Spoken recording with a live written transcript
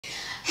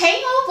Hey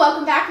all,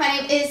 welcome back. My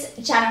name is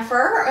Jennifer,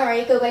 or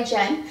I go by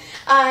Jen.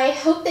 I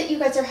hope that you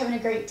guys are having a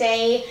great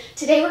day.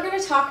 Today we're going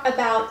to talk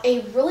about a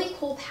really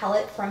cool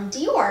palette from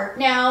Dior.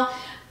 Now,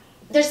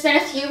 there's been a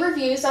few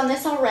reviews on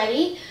this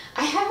already.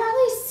 I haven't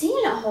really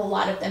seen a whole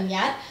lot of them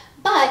yet,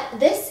 but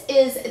this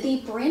is the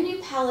brand new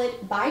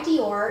palette by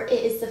Dior.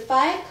 It is the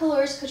 5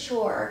 Couleaurs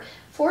Couture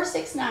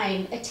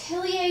 469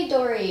 Atelier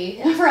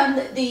Dore from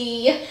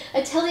the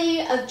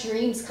Atelier of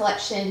Dreams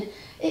collection.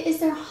 It is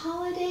their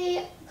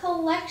holiday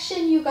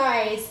collection, you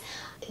guys.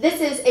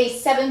 This is a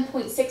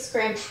 7.6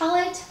 gram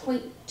palette,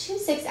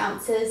 0.26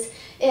 ounces.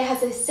 It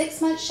has a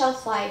 6-month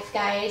shelf life,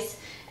 guys,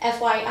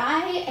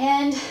 FYI.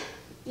 And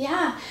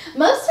yeah,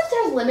 most of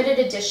their limited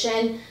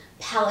edition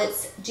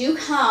palettes do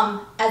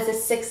come as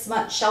a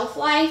 6-month shelf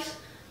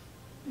life.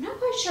 I'm not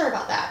quite sure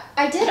about that.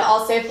 I did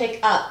also pick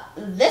up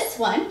this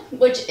one,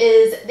 which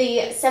is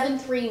the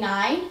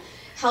 739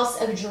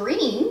 House of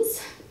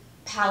Dreams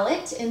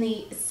palette in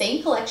the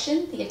same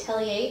collection, the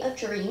Atelier of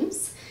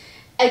Dreams.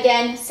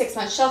 Again,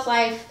 6-month shelf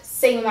life,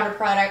 same amount of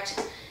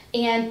product,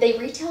 and they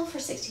retail for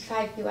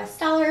 $65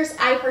 US.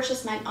 I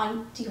purchased mine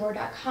on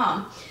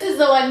Dior.com. This is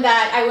the one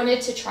that I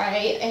wanted to try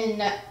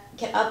and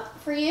get up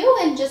for you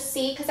and just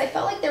see, because I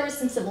felt like there was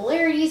some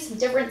similarities, some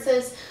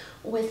differences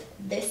with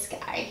this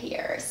guy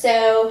here.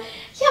 So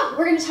yeah,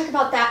 we're going to talk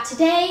about that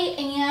today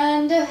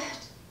and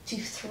do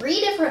 3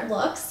 different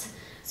looks.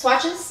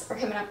 Swatches are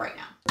coming up right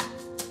now.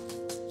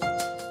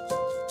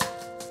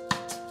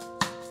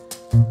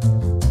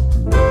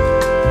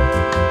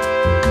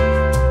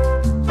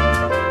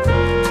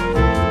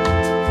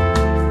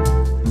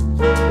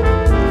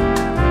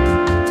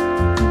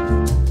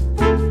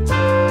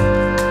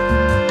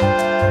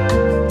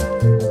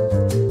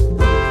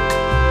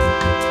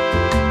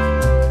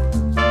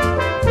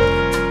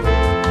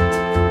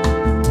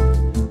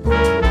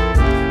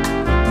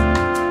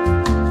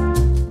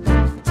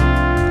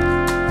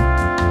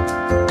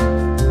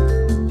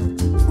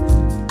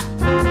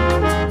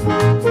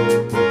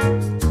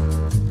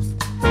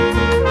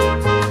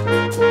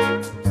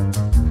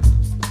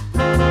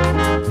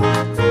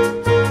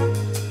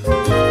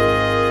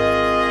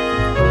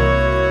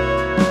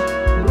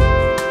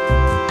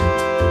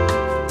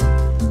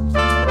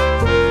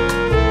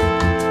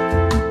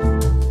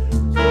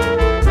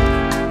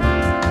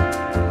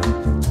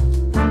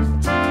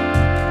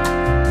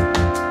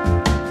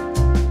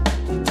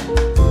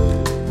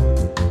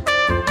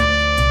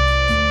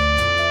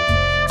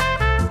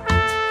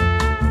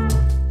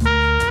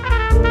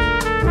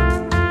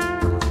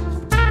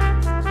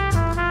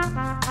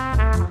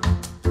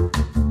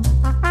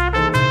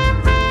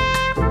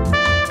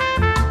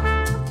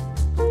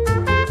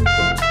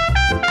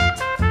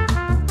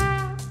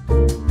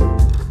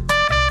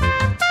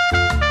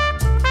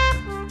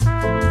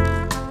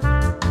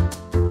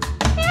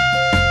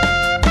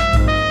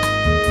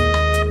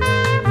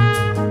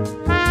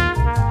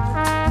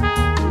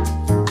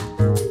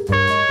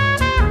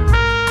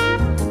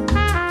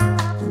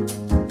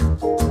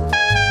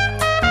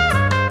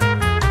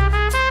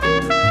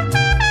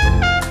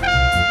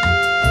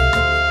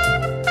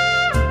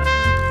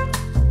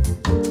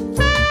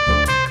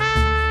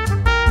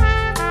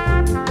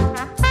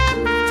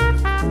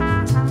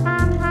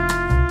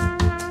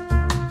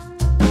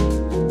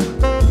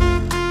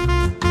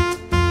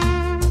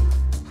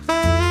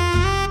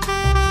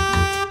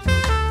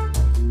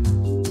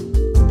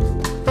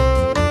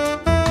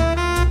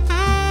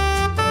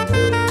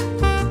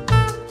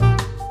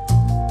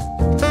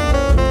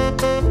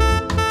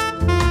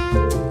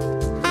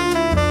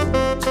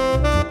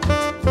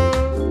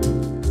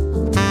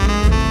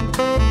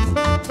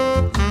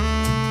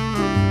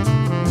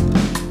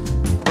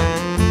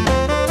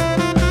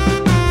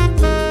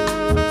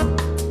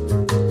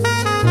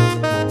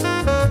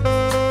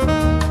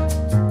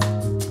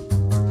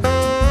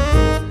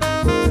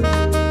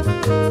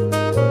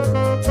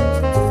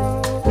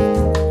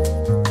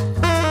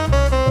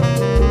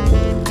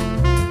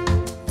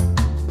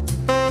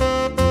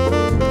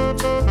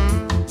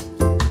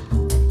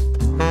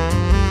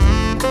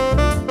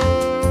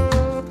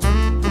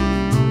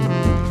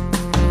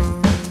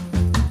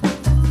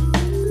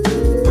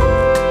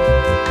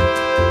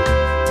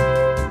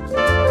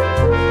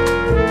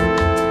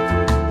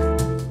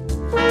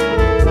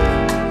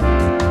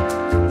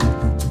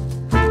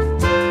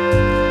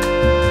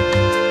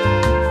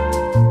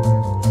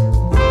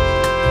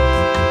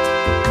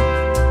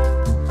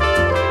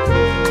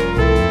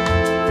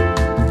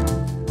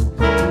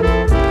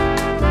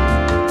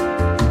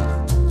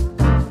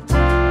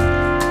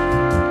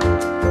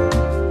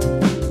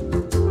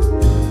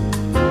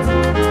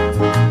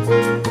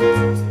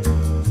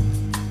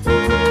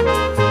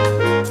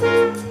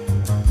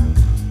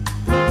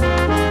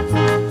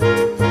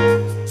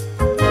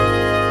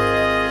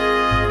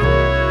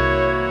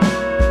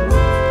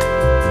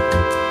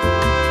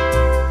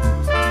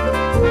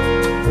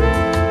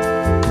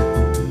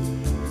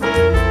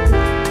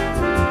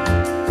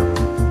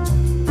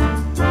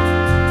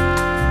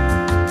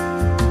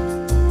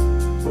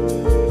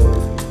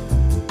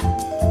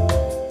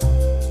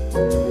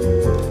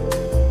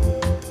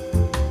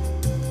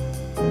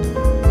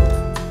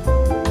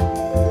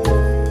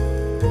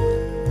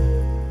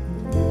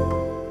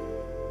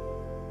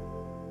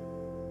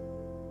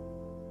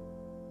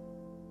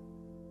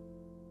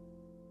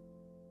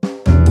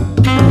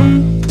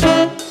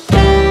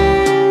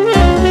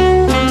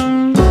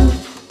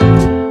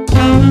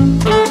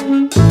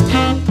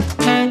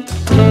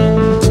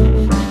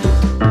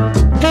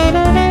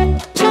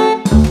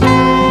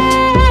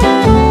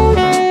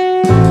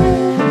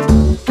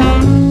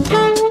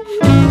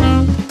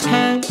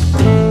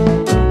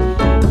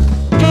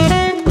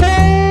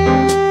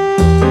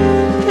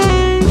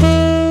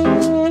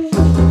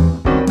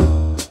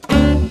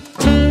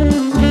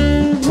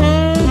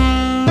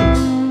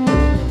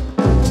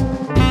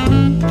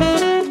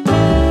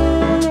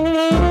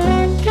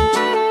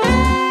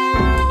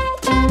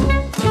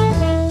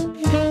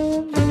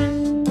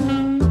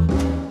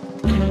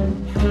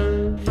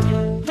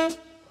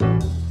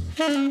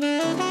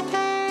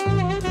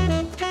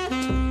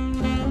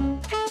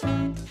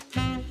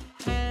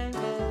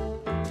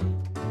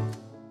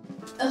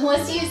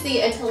 let's use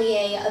the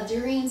Atelier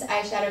Dore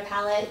eyeshadow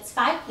palette. It's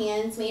 5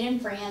 pans, made in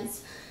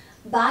France,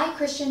 by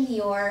Christian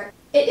Dior.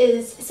 It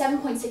is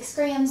 7.6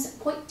 grams,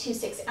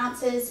 0.26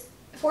 ounces,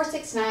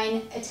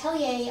 469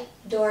 Atelier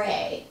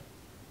Dore.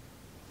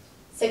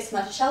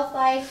 6-month shelf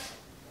life.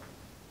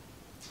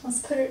 Let's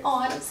put it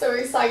on. I'm so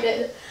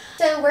excited.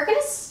 So we're going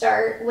to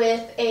start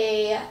with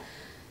a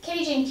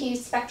Katie Jane Q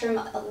Spectrum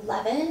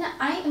 11.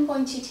 I am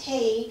going to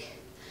take,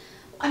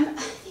 I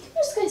think I'm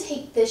just going to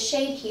take this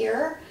shade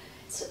here.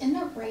 It's in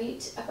the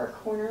right upper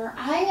corner.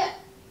 I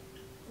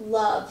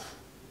love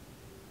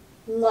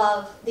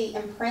the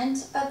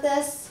imprint of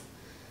this.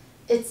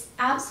 It's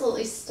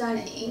absolutely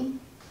stunning.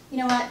 You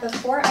know what,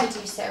 before I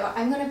do so,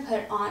 I'm going to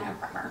put on a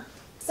primer.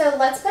 So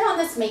let's put on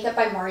this Makeup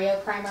by Mario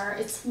primer.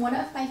 It's one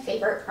of my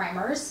favorite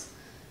primers.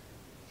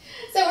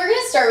 So we're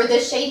going to start with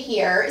this shade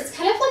here. It's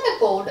kind of like a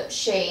gold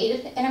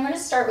shade, and I'm going to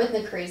start with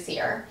the crease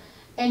here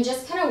and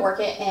just kind of work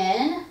it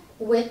in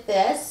with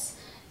this.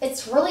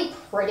 It's really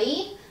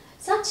pretty.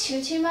 It's not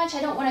too much.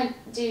 I don't want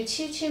to do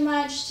too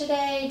much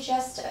today.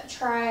 Just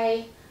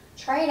try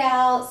it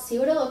out, see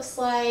what it looks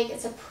like.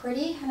 It's a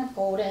pretty kind of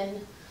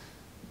golden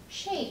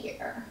shade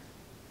here.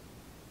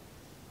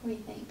 What do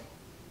you think?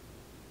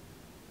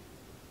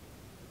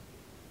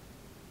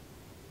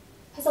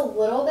 Has a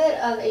little bit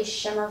of a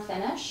shimmer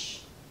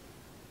finish.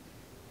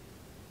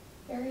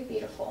 Very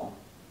beautiful.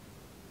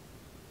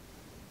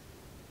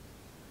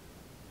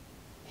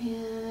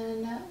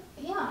 And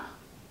yeah.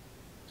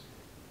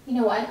 You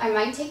know what? I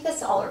might take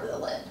this all over the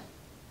lid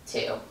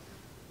too,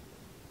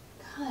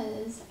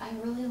 because I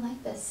really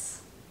like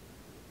this.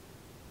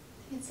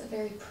 I think it's a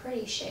very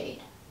pretty shade.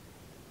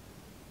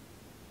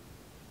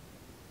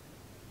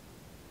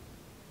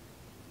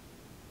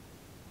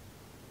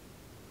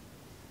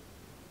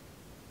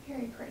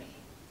 Very pretty.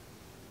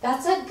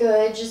 That's a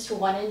good, just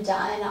one and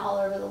done all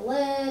over the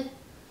lid.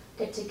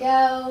 Good to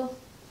go.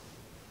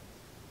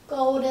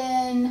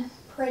 Golden,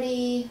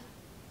 pretty,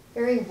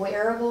 very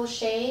wearable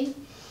shade.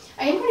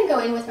 I am going to go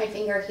in with my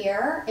finger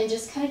here and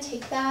just kind of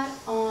take that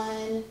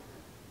on.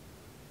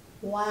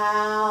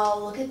 Wow,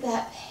 look at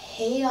that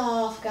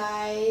payoff,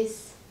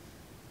 guys.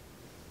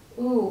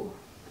 Ooh,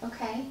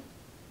 okay.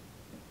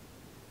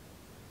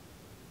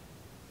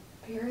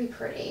 Very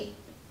pretty.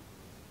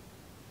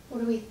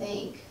 What do we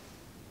think?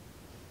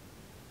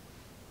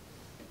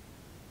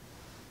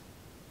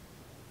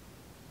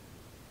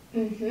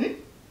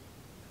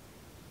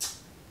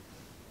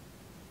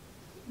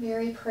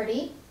 Very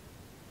pretty.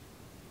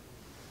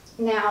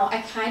 Now,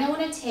 I kind of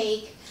want to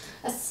take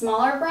a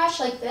smaller brush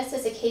like this.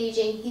 It's a Katie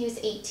Jane Hughes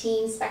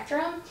 18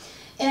 Spectrum.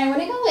 And I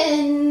want to go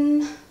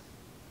in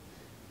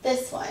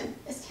this one.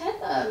 It's kind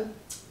of a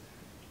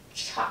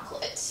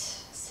chocolate.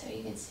 So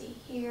you can see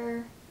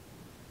here,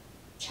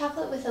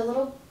 chocolate with a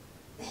little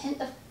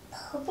hint of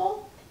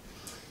purple.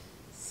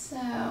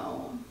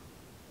 So,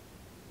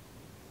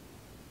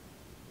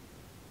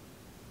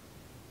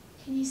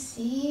 can you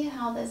see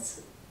how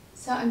this,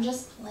 so I'm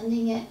just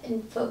blending it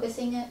and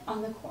focusing it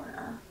on the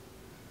corner.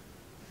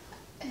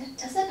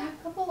 Does it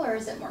have purple or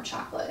is it more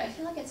chocolate? I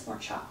feel like it's more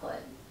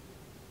chocolate.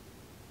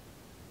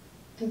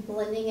 And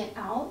blending it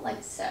out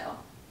like so.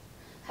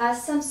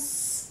 Has some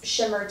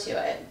shimmer to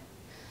it.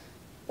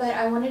 But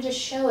I wanted to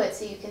show it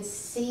so you can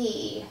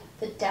see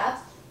the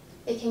depth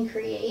it can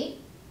create.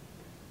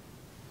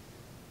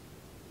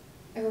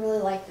 I really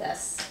like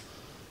this.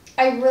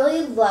 I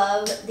really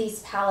love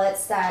these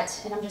palettes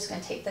that, and I'm just going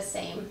to take the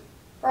same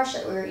brush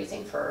that we were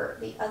using for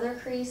the other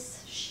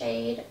crease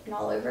shade and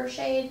all over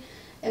shade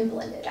and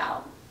blend it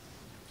out.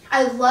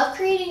 I love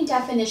creating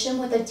definition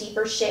with a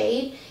deeper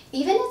shade,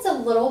 even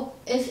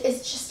if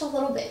it's just a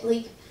little bit,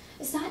 like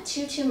it's not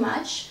too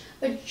much,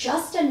 but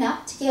just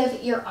enough to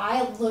give your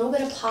eye a little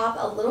bit of pop,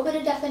 a little bit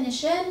of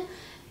definition,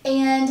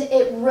 and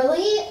it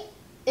really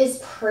is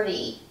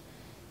pretty.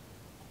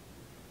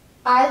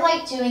 I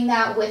like doing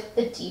that with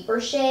the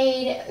deeper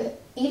shade,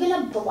 even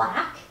a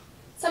black.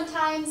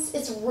 Sometimes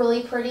it's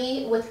really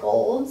pretty with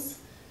golds.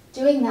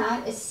 Doing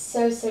that is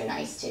so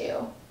nice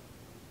too.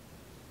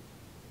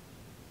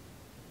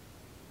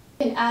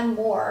 You can add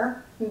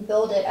more and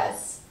build it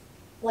as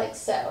like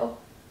so,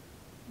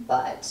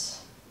 but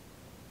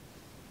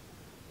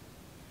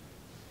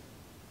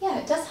yeah,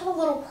 it does have a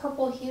little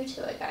purple hue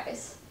to it,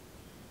 guys.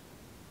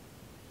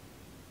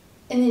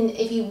 And then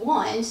if you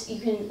want, you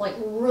can like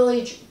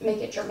really make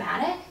it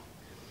dramatic,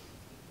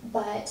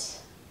 but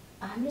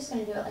I'm just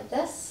going to do it like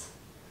this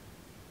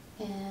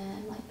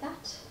and like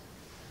that.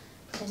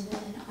 And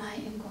then I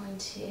am going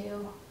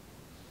to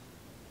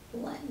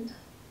blend.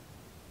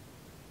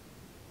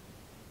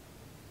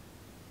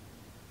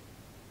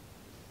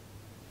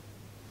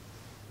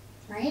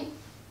 Right?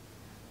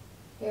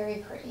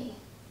 Very pretty.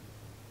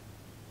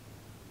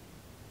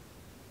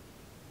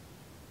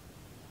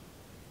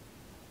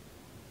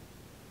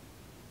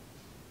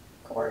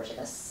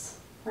 Gorgeous,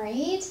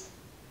 right?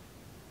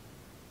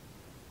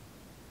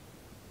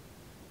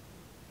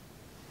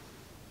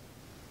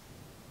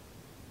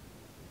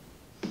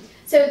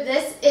 So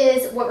this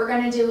is what we're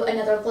going to do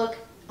another look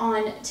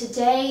on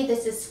today.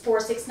 This is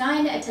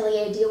 469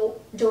 Atelier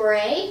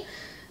Dore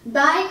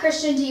by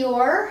Christian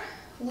Dior.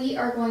 We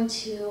are going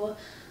to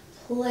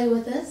play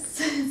with this,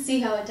 see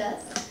how it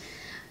does.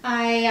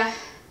 I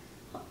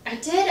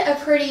did a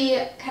pretty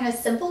kind of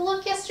simple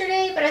look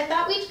yesterday, but I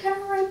thought we'd kind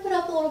of ramp it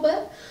up a little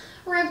bit,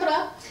 ramp it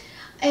up,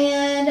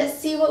 and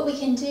see what we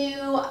can do.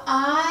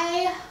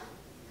 I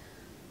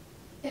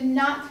am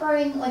not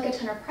throwing like a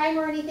ton of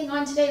primer or anything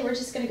on today. We're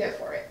just gonna go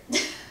for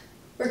it.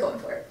 We're going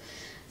for it.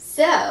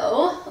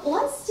 So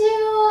let's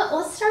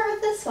start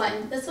with this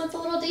one. This one's a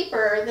little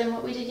deeper than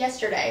what we did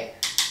yesterday.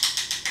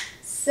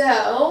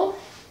 So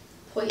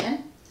pull you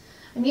in.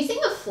 I'm using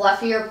a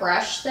fluffier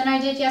brush than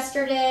I did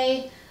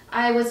yesterday.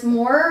 I was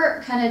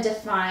more kind of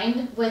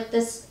defined with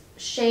this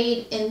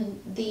shade in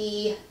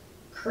the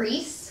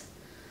crease.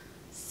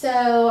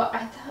 So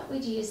I thought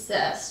we'd use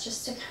this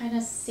just to kind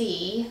of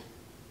see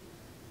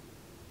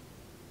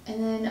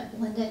and then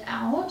blend it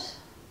out.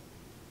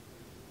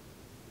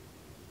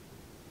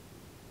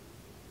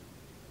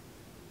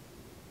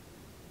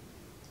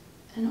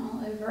 And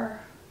all over.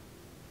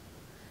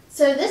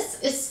 So this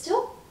is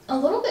still a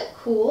little bit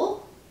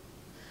cool.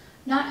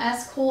 Not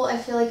as cool, I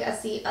feel like,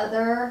 as the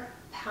other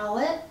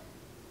palette.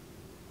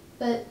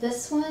 But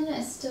this one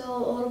is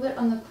still a little bit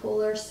on the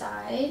cooler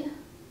side.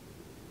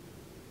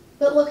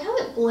 But look how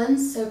it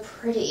blends so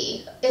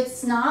pretty.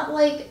 It's not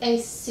like a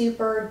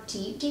super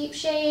deep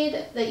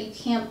shade that you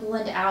can't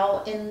blend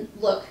out and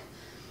look.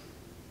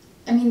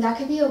 I mean, that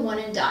could be a one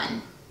and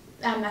done.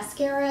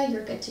 Mascara,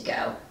 you're good to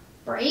go,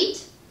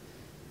 right?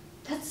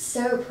 That's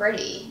so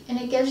pretty. And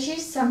it gives you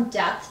some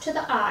depth to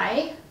the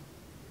eye.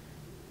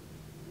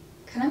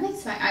 Kind of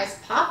makes my eyes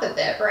pop a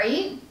bit,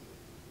 right?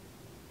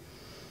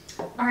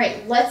 All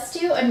right, let's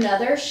do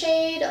another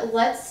shade.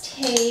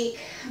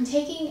 I'm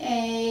taking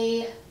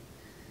a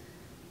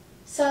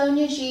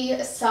Sonia G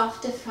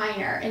Soft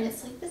Definer, and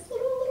it's like this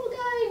little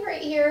guy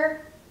right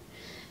here.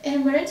 And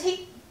I'm gonna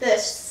take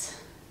this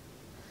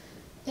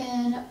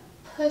and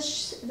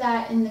push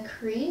that in the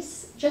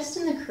crease, just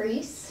in the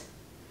crease,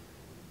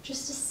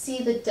 just to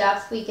see the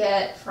depth we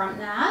get from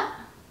that.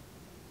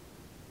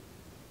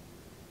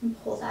 And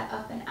pull that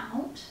up and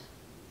out.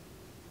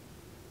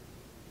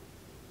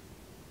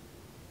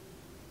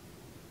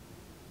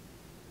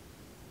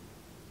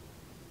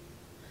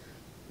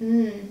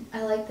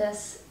 I like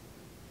this.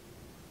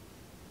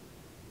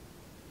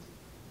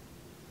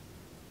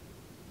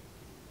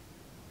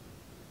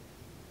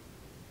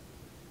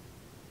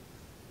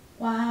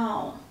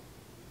 Wow,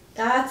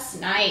 that's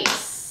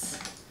nice.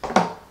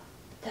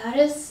 That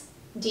is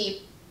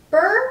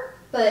deeper,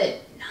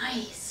 but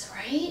nice,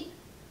 right?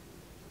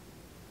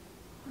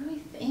 What do we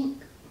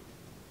think?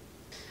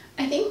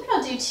 I think what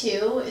I'll do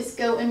too is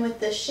go in with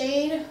this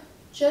shade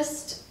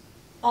just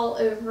all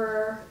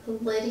over the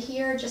lid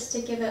here, just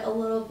to give it a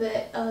little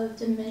bit of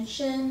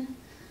dimension.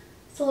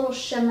 It's a little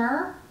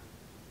shimmer.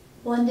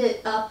 Blend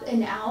it up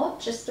and out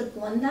just to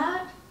blend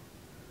that.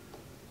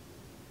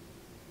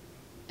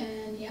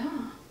 And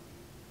yeah,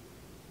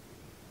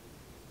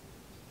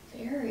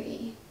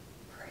 very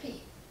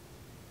pretty.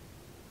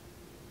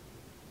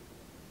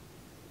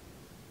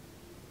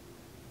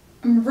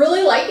 I'm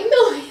really liking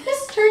the way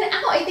this turned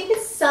out. I think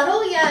it's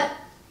subtle, yet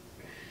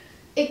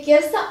it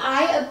gives the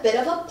eye a bit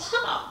of a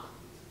pop.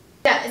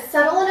 Yeah, it's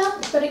subtle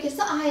enough, but it gives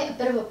the eye a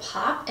bit of a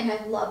pop, and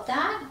I love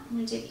that. I'm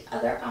gonna do the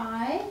other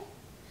eye.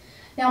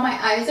 Now my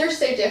eyes are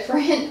so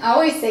different. I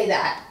always say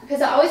that,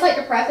 because I always like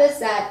to preface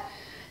that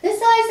this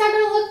eye's not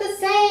gonna look the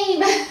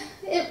same.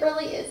 It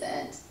really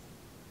isn't.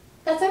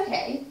 That's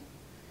okay.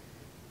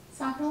 It's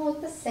not gonna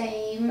look the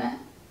same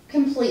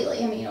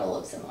completely. I mean, it'll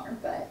look similar,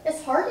 but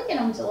it's hard to get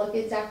them to look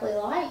exactly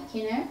like,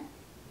 you know?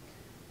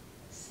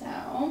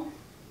 So,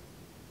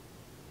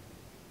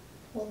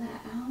 pull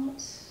that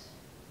out.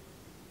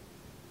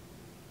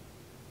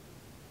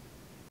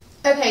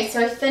 Okay,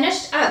 so I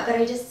finished up, but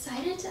I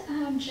decided to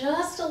add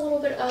just a little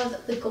bit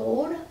of the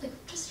gold,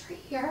 like just right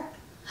here.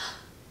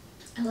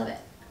 I love it.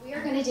 We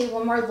are gonna do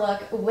one more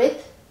look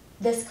with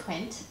this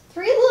quint.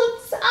 3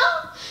 looks,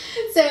 ah!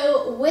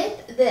 So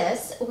with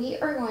this, we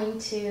are going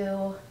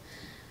to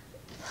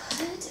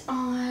put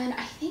on,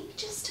 I think,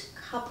 just a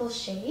couple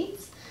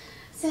shades.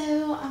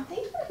 So I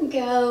think we're gonna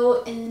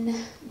go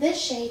in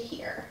this shade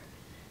here,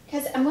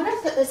 because I'm gonna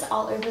put this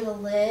all over the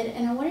lid,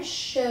 and I wanna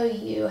show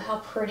you how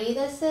pretty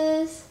this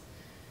is,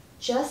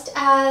 just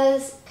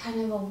as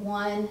kind of a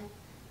one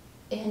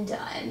and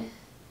done,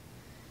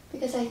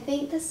 because I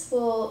think this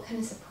will kind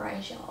of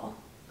surprise y'all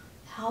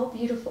how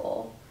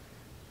beautiful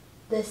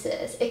this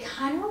is. It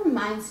kind of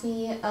reminds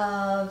me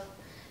of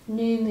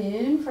New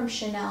Moon from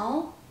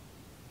Chanel.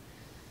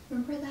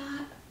 Remember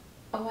that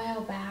a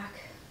while back?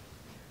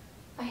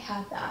 I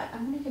have that.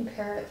 I'm going to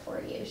compare it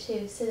for you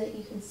too, so that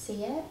you can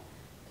see it,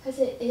 because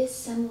it is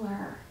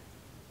similar,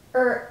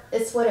 or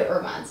it's what it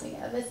reminds me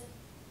of.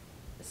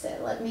 So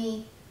let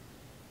me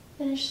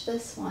finish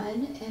this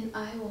one, and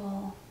I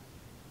will.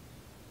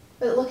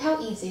 But look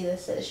how easy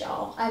this is,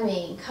 y'all. I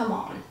mean, come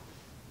on.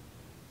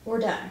 We're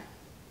done.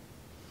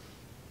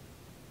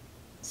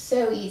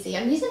 so easy.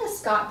 I'm using a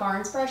Scott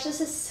Barnes brush. This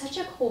is such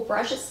a cool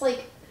brush. It's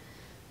like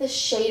the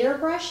shader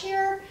brush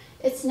here.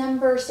 It's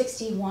number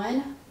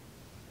 61.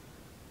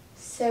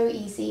 So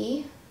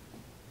easy.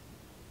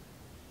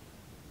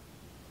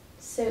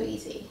 So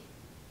easy.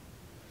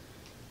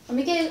 Let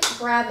me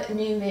grab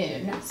New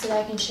Moon so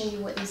that I can show you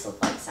what these look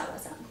like side by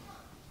side.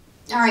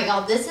 All right,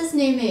 y'all, this is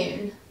New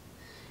Moon.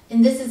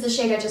 And this is the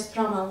shade I just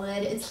put on my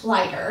lid. It's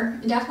lighter,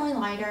 definitely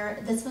lighter.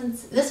 This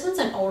one's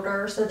an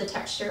older, so the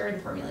texture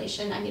and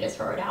formulation, I need to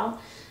throw it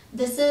out.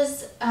 This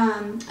is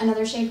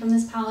another shade from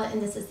this palette,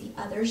 and this is the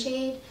other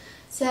shade.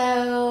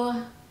 So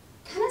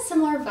kind of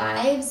similar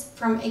vibes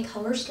from a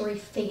Color Story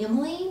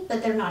family,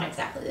 but they're not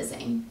exactly the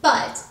same.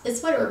 But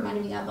it's what it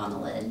reminded me of on the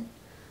lid.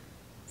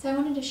 So I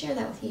wanted to share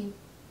that with you.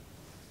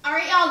 All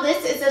right, y'all,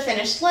 this is the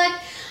finished look.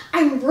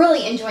 I'm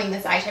really enjoying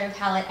this eyeshadow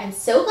palette. I'm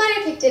so glad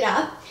I picked it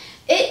up.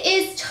 It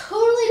is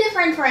totally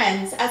different,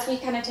 friends, as we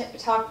kind of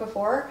talked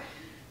before,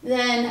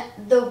 than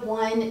the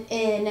one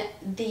in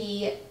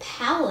the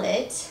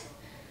palette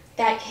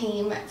that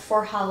came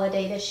for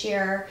holiday this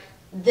year.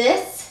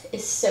 This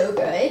is so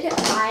good.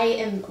 I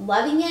am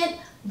loving it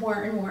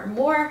more and more and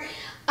more.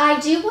 I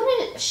do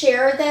want to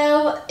share,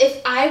 though,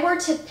 if I were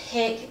to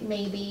pick,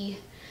 maybe,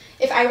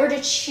 if I were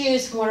to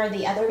choose one or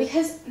the other,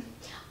 because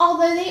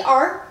although they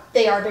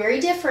are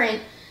very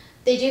different,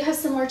 they do have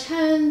similar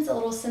tones, a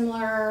little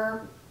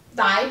similar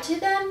vibe to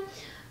them.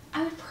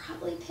 I would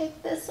probably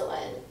pick this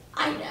one.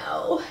 I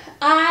know.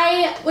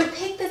 I would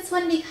pick this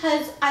one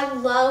because I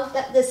love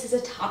that this is a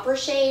topper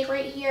shade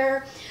right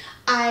here.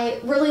 I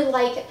really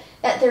like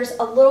that there's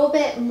a little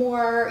bit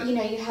more, you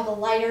know, you have a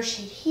lighter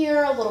shade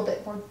here, a little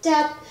bit more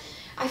depth.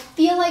 I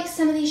feel like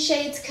some of these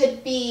shades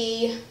could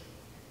be,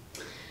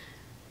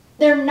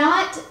 they're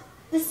not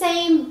the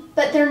same,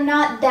 but they're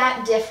not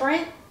that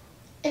different,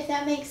 if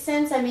that makes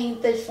sense. I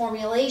mean, the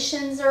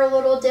formulations are a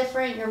little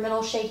different. Your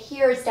middle shade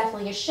here is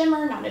definitely a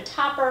shimmer, not a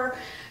topper,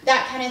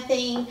 that kind of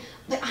thing.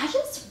 But I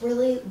just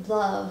really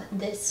love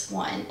this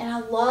one. And I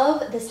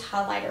love this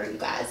highlighter, you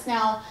guys.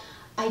 Now,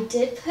 I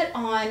did put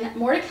on,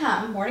 more to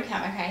come,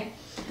 okay?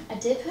 I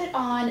did put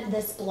on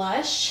this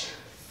blush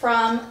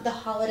from the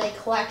holiday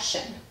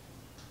collection.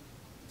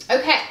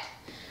 Okay.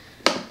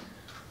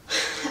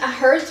 I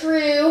heard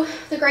through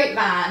the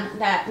grapevine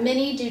that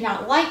many do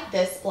not like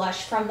this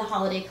blush from the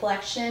holiday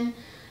collection,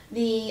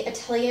 the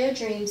Atelier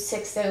Dream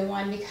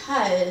 601,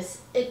 because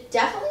it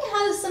definitely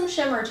has some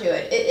shimmer to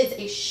it. It is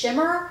a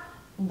shimmer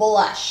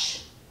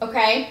blush,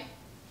 okay?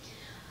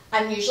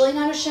 I'm usually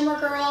not a shimmer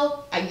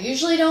girl. I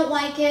usually don't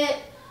like it,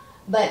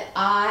 but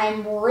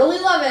I'm really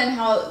loving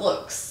how it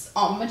looks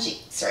on my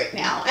cheeks right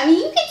now. I mean,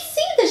 you can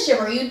see the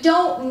shimmer. You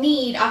don't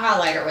need a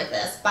highlighter with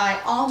this. By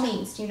all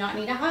means, do not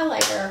need a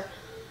highlighter.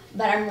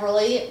 But I'm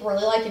really,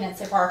 really liking it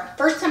so far.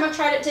 First time I've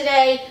tried it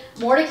today,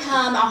 more to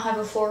come. I'll have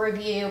a full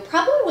review,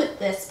 probably with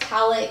this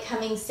palette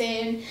coming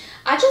soon.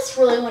 I just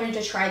really wanted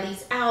to try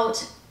these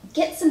out,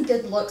 get some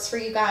good looks for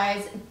you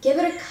guys, give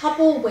it a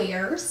couple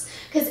wears,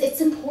 because it's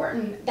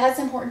important. That's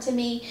important to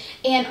me.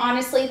 And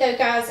honestly though,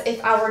 guys,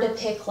 if I were to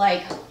pick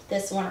like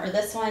this one or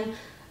this one,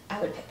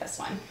 I would pick this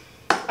one.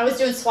 I was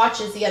doing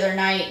swatches the other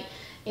night,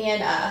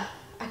 and I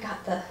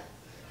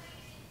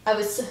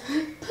was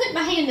putting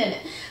my hand in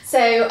it. So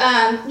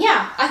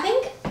yeah, I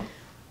think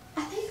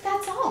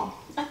that's all.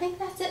 I think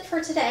that's it for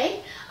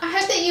today. I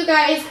hope that you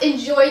guys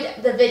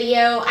enjoyed the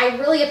video. I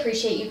really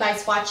appreciate you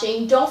guys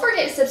watching. Don't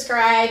forget to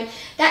subscribe.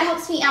 That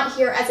helps me out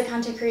here as a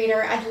content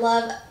creator. I'd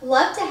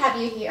love to have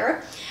you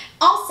here.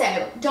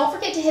 Also, don't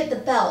forget to hit the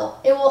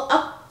bell. It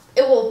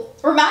will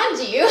remind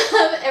you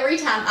of every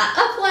time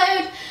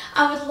I upload.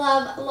 I would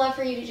love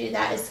for you to do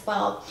that as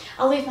well.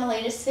 I'll leave my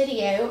latest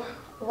video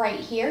right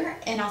here,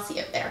 and I'll see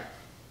you up there.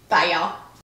 Bye, y'all.